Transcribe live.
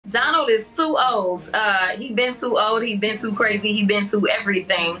Donald is too old. He been too old. He been too crazy. He been too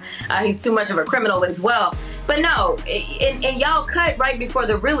everything. He's too much of a criminal as well. But no, and y'all cut right before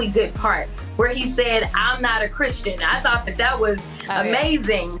the really good part where he said, "I'm not a Christian." I thought that was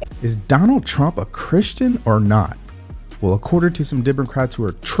amazing. Is Donald Trump a Christian or not? Well, according to some Democrats who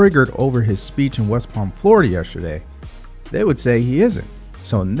are triggered over his speech in West Palm, Florida yesterday, they would say he isn't.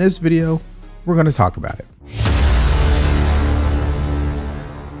 So in this video, we're going to talk about it.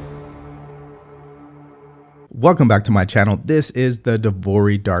 Welcome back to my channel. This is the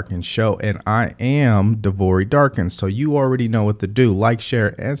DeVory Darkins Show, and I am DeVory Darkins. So you already know what to do. Like,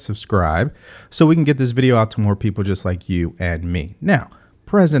 share, and subscribe so we can get this video out to more people just like you and me. Now,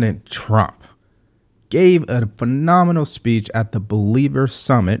 President Trump gave a phenomenal speech at the Believer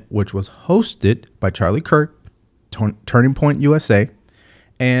Summit, which was hosted by Charlie Kirk, Turning Point USA,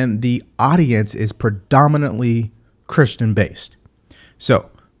 and the audience is predominantly Christian based. So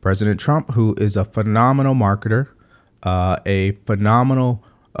President Trump, who is a phenomenal marketer, a phenomenal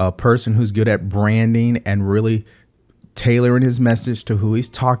person who's good at branding and really tailoring his message to who he's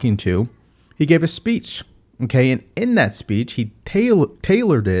talking to, he gave a speech. Okay, and in that speech, he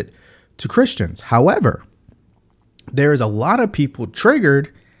tailored it to Christians. However, there's a lot of people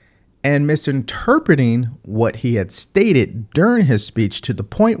triggered and misinterpreting what he had stated during his speech to the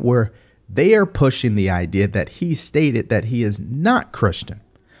point where they are pushing the idea that he stated that he is not Christian.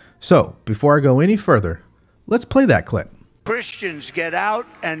 So before I go any further, let's play that clip. Christians, get out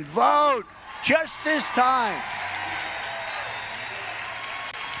and vote just this time.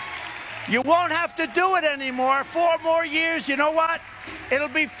 You won't have to do it anymore. 4 more years, you know what? It'll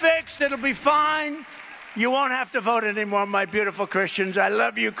be fixed. It'll be fine. You won't have to vote anymore, my beautiful Christians. I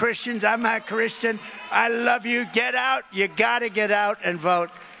love you, Christians. I'm a Christian. I love you. Get out. You got to get out and vote.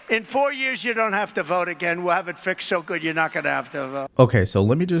 In 4 years, you don't have to vote again. We'll have it fixed so good you're not going to have to vote. Okay, so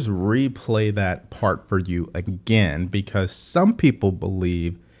let me just replay that part for you again, because some people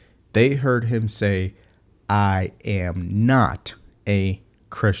believe they heard him say, "I am not a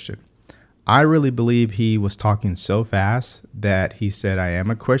Christian." I really believe he was talking so fast that he said, "I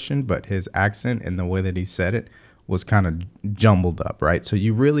am a Christian," but his accent and the way that he said it was kind of jumbled up, right? So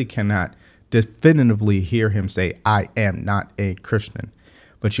you really cannot definitively hear him say, "I am not a Christian."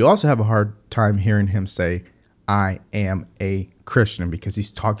 But you also have a hard time hearing him say, "I am a Christian," because he's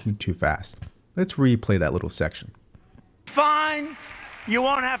talking too fast. Let's replay that little section. Fine. You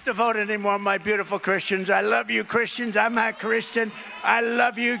won't have to vote anymore, my beautiful Christians. I love you, Christians. I'm a Christian. I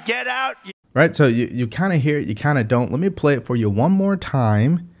love you. Get out. Right. So you kind of hear it. You kind of don't. Let me play it for you one more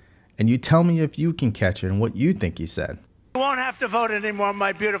time. And you tell me if you can catch it and what you think he said. You won't have to vote anymore,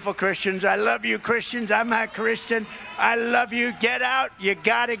 my beautiful Christians. I love you, Christians. I'm a Christian. I love you. Get out. You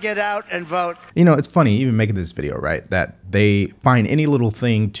got to get out and vote. You know, it's funny, even making this video, right, that they find any little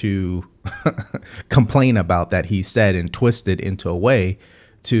thing to complain about that he said and twist it into a way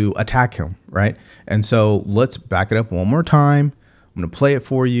to attack him, right? And so let's back it up one more time. I'm going to play it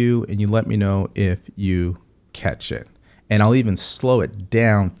for you, and you let me know if you catch it. And I'll even slow it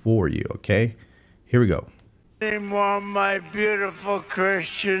down for you, okay? Here we go. Anymore, my beautiful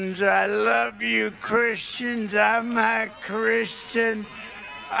Christians. I love you, Christians. I'm a Christian.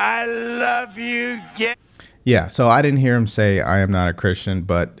 I love you. Yeah, so I didn't hear him say, "I am not a Christian,"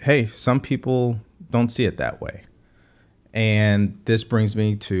 but hey, some people don't see it that way. And this brings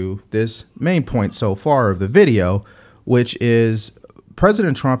me to this main point so far of the video, which is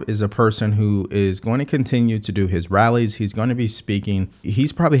President Trump is a person who is going to continue to do his rallies. He's going to be speaking.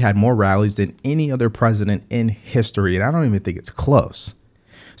 He's probably had more rallies than any other president in history, and I don't even think it's close.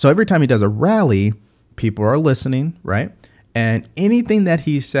 So every time he does a rally, people are listening, right? And anything that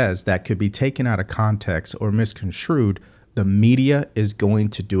he says that could be taken out of context or misconstrued, the media is going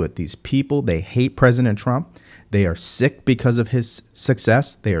to do it. These people, they hate President Trump. They are sick because of his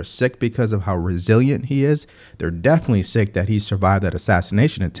success. They are sick because of how resilient he is. They're definitely sick that he survived that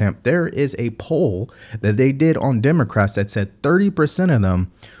assassination attempt. There is a poll that they did on Democrats that said 30% of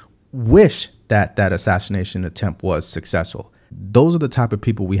them wish that that assassination attempt was successful. Those are the type of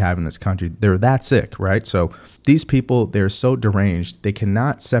people we have in this country. They're that sick, right? So these people, they're so deranged, they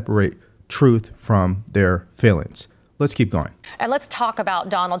cannot separate truth from their feelings. Let's keep going. And let's talk about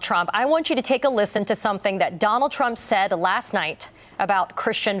Donald Trump. I want you to take a listen to something that Donald Trump said last night about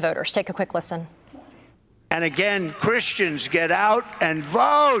Christian voters. Take a quick listen. And again, Christians, get out and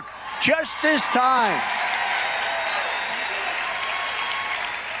vote just this time.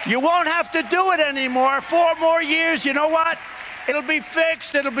 You won't have to do it anymore. 4 more years, you know what? It'll be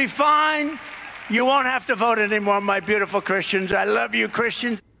fixed. It'll be fine. You won't have to vote anymore, my beautiful Christians. I love you,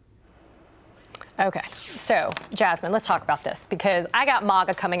 Christians. Okay, so Jasmine, let's talk about this, because I got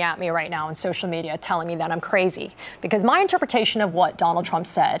MAGA coming at me right now on social media telling me that I'm crazy, because my interpretation of what Donald Trump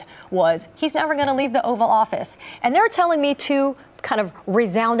said was he's never going to leave the Oval Office. And they're telling me two kind of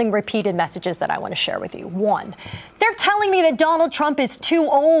resounding, repeated messages that I want to share with you. One, they're telling me that Donald Trump is too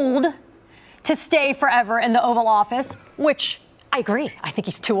old to stay forever in the Oval Office, which I agree. I think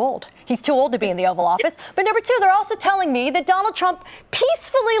he's too old. He's too old to be in the Oval Office. But number two, they're also telling me that Donald Trump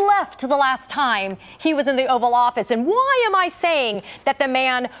peacefully left the last time he was in the Oval Office. And why am I saying that the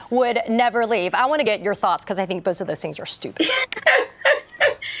man would never leave? I want to get your thoughts, because I think both of those things are stupid.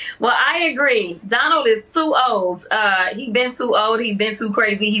 Well, I agree. Donald is too old. He's been too old. He's been too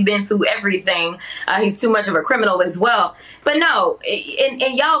crazy. He's been too everything. He's too much of a criminal as well. But no, and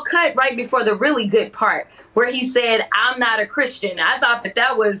y'all cut right before the really good part, where he said, I'm not a Christian. I thought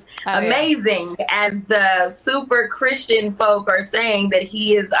that was amazing, as the super Christian folk are saying that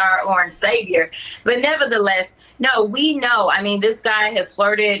he is our orange savior. But nevertheless, no, we know. I mean, this guy has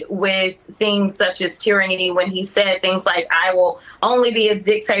flirted with things such as tyranny when he said things like, I will only be a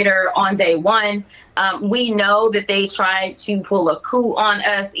dictator on day one. We know that they tried to pull a coup on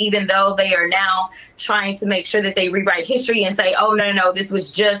us, even though they are now trying to make sure that they rewrite history and say, oh, no, this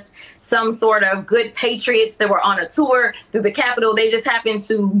was just some sort of good patriots that were on a tour through the Capitol. They just happened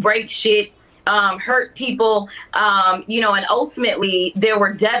to break shit, hurt people, and ultimately there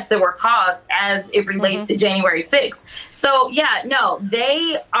were deaths that were caused as it relates to January 6th. So, yeah, no,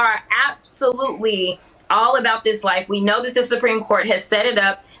 they are absolutely all about this life. We know that the Supreme Court has set it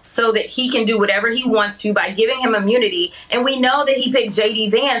up so that he can do whatever he wants to by giving him immunity. And we know that he picked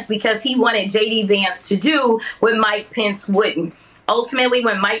J.D. Vance because he wanted J.D. Vance to do what Mike Pence wouldn't. Ultimately,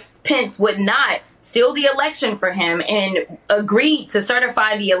 when Mike Pence would not steal the election for him and agreed to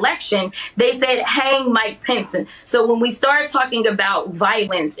certify the election, they said, hang Mike Pence. So when we start talking about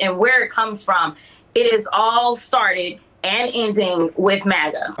violence and where it comes from, it is all started and ending with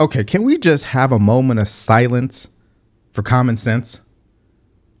MAGA. Okay, can we just have a moment of silence for common sense?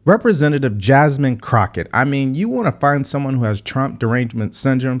 Representative Jasmine Crockett. I mean, you want to find someone who has Trump derangement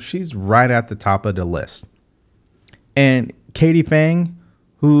syndrome, she's right at the top of the list. And Katie Fang,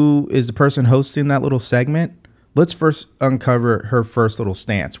 who is the person hosting that little segment, let's first uncover her first little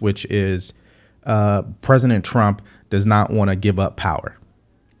stance, which is President Trump does not want to give up power.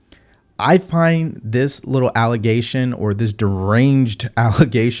 I find this little allegation, or this deranged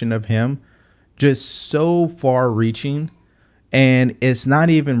allegation of him, just so far reaching, and it's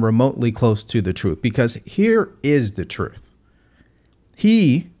not even remotely close to the truth, because here is the truth.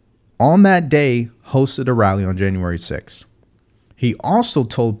 He, on that day, hosted a rally on January 6th. He also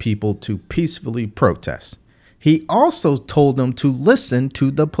told people to peacefully protest. He also told them to listen to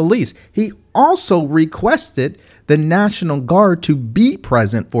the police. He also requested the National Guard to be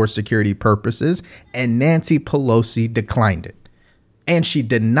present for security purposes, and Nancy Pelosi declined it. And she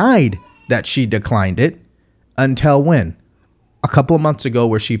denied that she declined it until when? A couple of months ago,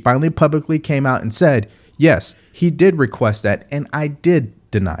 where she finally publicly came out and said, yes, he did request that, and I did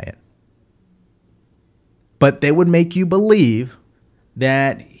deny it. But they would make you believe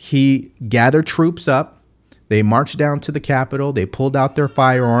that he gathered troops up, they marched down to the Capitol, they pulled out their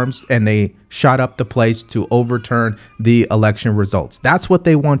firearms, and they shot up the place to overturn the election results. That's what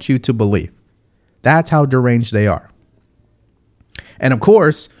they want you to believe. That's how deranged they are. And of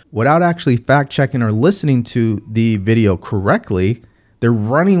course, without actually fact checking or listening to the video correctly, they're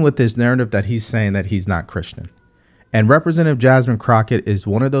running with this narrative that he's saying that he's not Christian. And Representative Jasmine Crockett is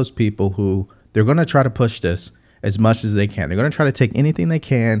one of those people who they're going to try to push this as much as they can. They're going to try to take anything they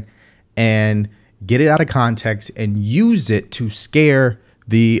can and get it out of context and use it to scare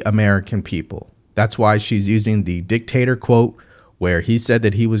the American people. That's why she's using the dictator quote, where he said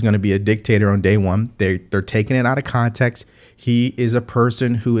that he was going to be a dictator on day one. They're taking it out of context. He is a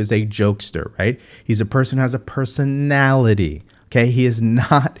person who is a jokester, right? He's a person who has a personality. Okay, he is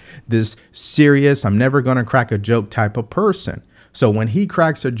not this serious, I'm never going to crack a joke type of person. So when he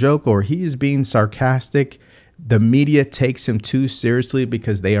cracks a joke or he is being sarcastic, the media takes him too seriously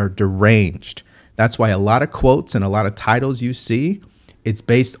because they are deranged. That's why a lot of quotes and a lot of titles you see, it's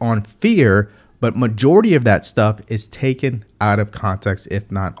based on fear, but majority of that stuff is taken out of context,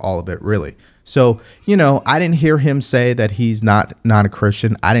 if not all of it, really. So, I didn't hear him say that he's not a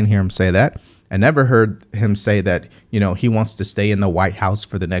Christian. I didn't hear him say that. I never heard him say that, he wants to stay in the White House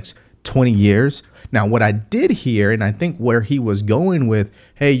for the next 20 years. Now, what I did hear, and I think where he was going with,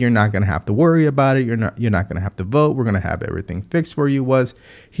 hey, you're not going to have to worry about it. You're not going to have to vote. We're going to have everything fixed for you, was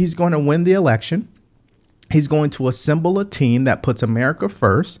he's going to win the election. He's going to assemble a team that puts America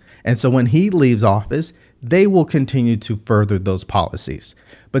first. And so when he leaves office, they will continue to further those policies.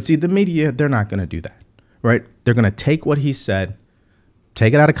 But see, the media, they're not going to do that, right? They're going to take what he said,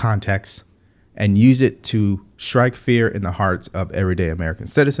 take it out of context, and use it to strike fear in the hearts of everyday American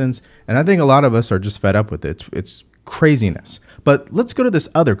citizens. And I think a lot of us are just fed up with it. It's craziness. But let's go to this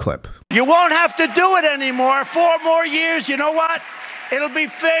other clip. You won't have to do it anymore. 4 more years, you know what? It'll be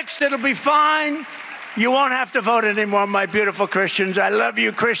fixed. It'll be fine. You won't have to vote anymore, my beautiful Christians. I love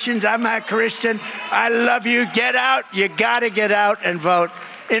you, Christians. I'm a Christian. I love you. Get out. You got to get out and vote.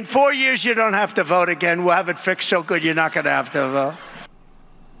 In 4 years, you don't have to vote again. We'll have it fixed so good you're not going to have to vote.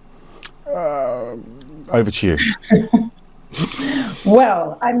 Over to you.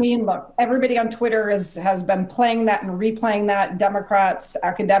 Well, I mean, look, everybody on Twitter has been playing that and replaying that. Democrats,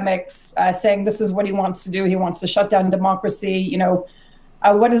 academics, saying this is what he wants to do. He wants to shut down democracy. You know,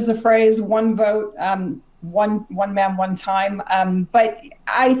 what is the phrase? One vote, one man, one time. But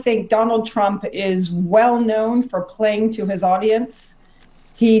I think Donald Trump is well known for playing to his audience.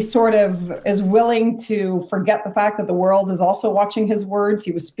 He sort of is willing to forget the fact that the world is also watching his words.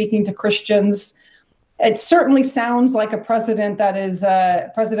 He was speaking to Christians. It certainly sounds like a president that is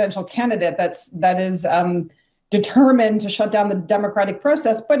a presidential candidate that is determined to shut down the democratic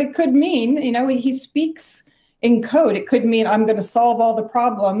process. But it could mean, you know, he speaks in code. It could mean I'm going to solve all the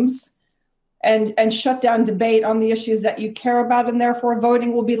problems and shut down debate on the issues that you care about, and therefore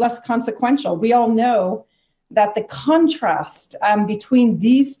voting will be less consequential. We all know that the contrast between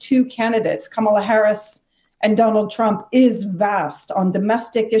these two candidates, Kamala Harris and Donald Trump, is vast on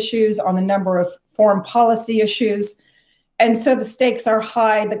domestic issues, on a number of foreign policy issues. And so the stakes are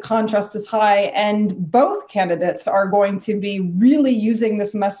high, the contrast is high, and both candidates are going to be really using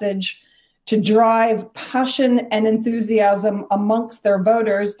this message to drive passion and enthusiasm amongst their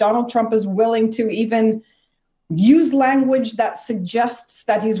voters. Donald Trump is willing to even use language that suggests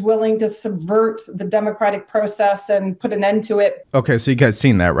that he's willing to subvert the democratic process and put an end to it. Okay, so you guys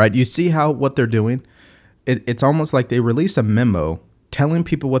seen that, right? You see how what they're doing? It's almost like they release a memo telling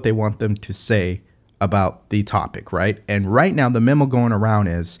people what they want them to say about the topic, right? And right now, the memo going around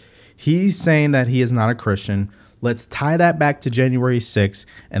is he's saying that he is not a Christian. Let's tie that back to January 6th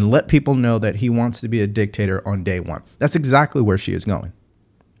and let people know that he wants to be a dictator on day one. That's exactly where she is going.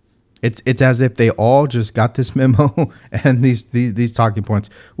 It's as if they all just got this memo and these talking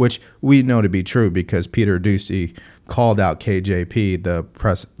points, which we know to be true because Peter Doocy called out KJP,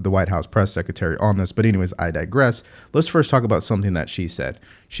 the White House press secretary, on this. But anyways, I digress. Let's first talk about something that she said.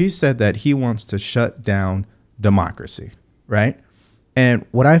 She said that he wants to shut down democracy, right? And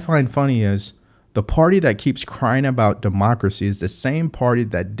what I find funny is the party that keeps crying about democracy is the same party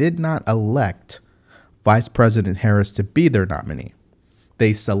that did not elect Vice President Harris to be their nominee.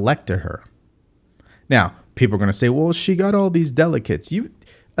 They selected her. Now, people are going to say, well, she got all these delegates.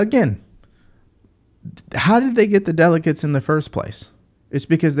 Again, how did they get the delegates in the first place? It's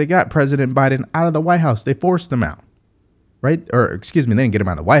because they got President Biden out of the White House. They forced him out, right? Or excuse me, they didn't get him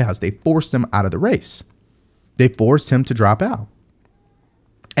out of the White House. They forced him out of the race. They forced him to drop out.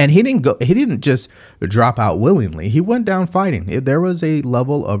 And he didn't just drop out willingly. He went down fighting. There was a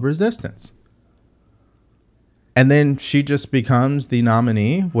level of resistance. And then she just becomes the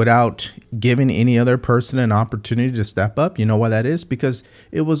nominee without giving any other person an opportunity to step up. You know why that is? Because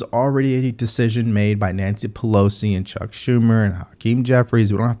it was already a decision made by Nancy Pelosi and Chuck Schumer and Hakeem Jeffries.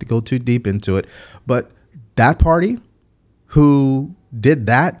 We don't have to go too deep into it. But that party who did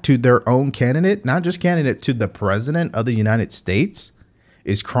that to their own candidate, not just candidate, to the president of the United States,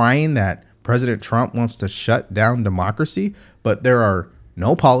 is crying that President Trump wants to shut down democracy. But there are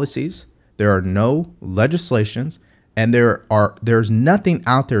no policies. There are no legislations, and there's nothing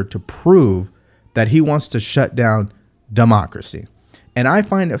out there to prove that he wants to shut down democracy. And I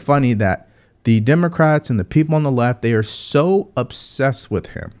find it funny that the Democrats and the people on the left, they are so obsessed with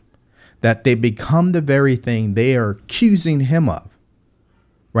him that they become the very thing they are accusing him of,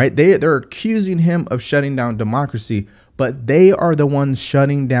 right? They're accusing him of shutting down democracy, but they are the ones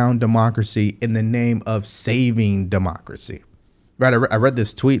shutting down democracy in the name of saving democracy. Right, I read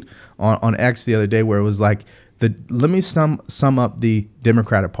this tweet on X the other day where it was like, let me sum up the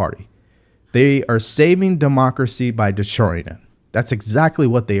Democratic Party. They are saving democracy by destroying it. That's exactly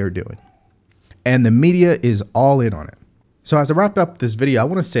what they are doing. And the media is all in on it. So as I wrap up this video, I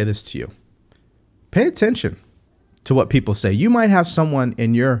want to say this to you. Pay attention to what people say. You might have someone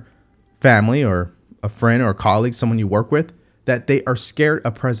in your family or a friend or a colleague, someone you work with, that they are scared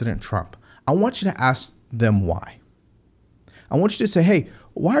of President Trump. I want you to ask them why. I want you to say, hey,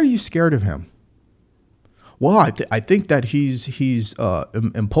 why are you scared of him? Well, I think that he's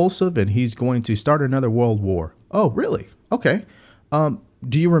impulsive and he's going to start another world war. Oh, really? Okay.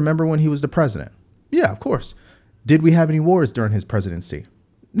 Do you remember when he was the president? Yeah, of course. Did we have any wars during his presidency?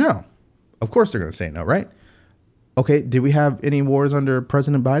 No. Of course they're going to say no, right? Okay, did we have any wars under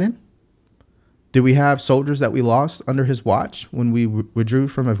President Biden? Did we have soldiers that we lost under his watch when we withdrew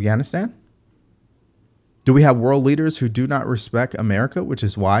from Afghanistan? Do we have world leaders who do not respect America, which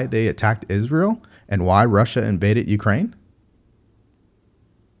is why they attacked Israel and why Russia invaded Ukraine?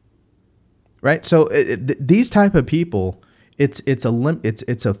 Right? So these type of people, it's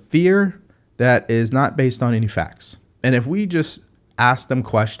a fear that is not based on any facts. And if we just ask them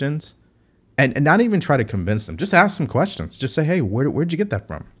questions and not even try to convince them, just ask them questions. Just say, hey, where'd you get that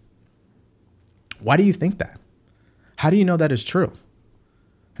from? Why do you think that? How do you know that is true?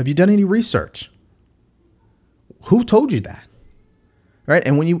 Have you done any research? Who told you that? Right?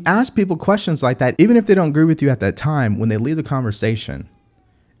 And when you ask people questions like that, even if they don't agree with you at that time, when they leave the conversation,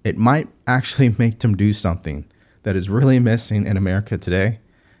 it might actually make them do something that is really missing in America today.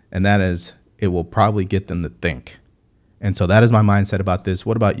 And that is, it will probably get them to think. And so that is my mindset about this.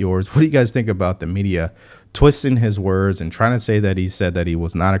 What about yours? What do you guys think about the media twisting his words and trying to say that he said that he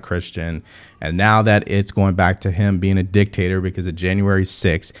was not a Christian? And now that it's going back to him being a dictator because of January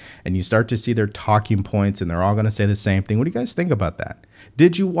 6th, and you start to see their talking points and they're all going to say the same thing. What do you guys think about that?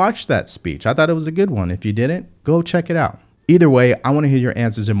 Did you watch that speech? I thought it was a good one. If you didn't, go check it out. Either way, I want to hear your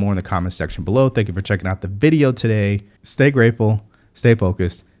answers and more in the comment section below. Thank you for checking out the video today. Stay grateful, stay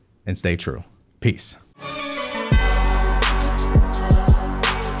focused, and stay true. Peace.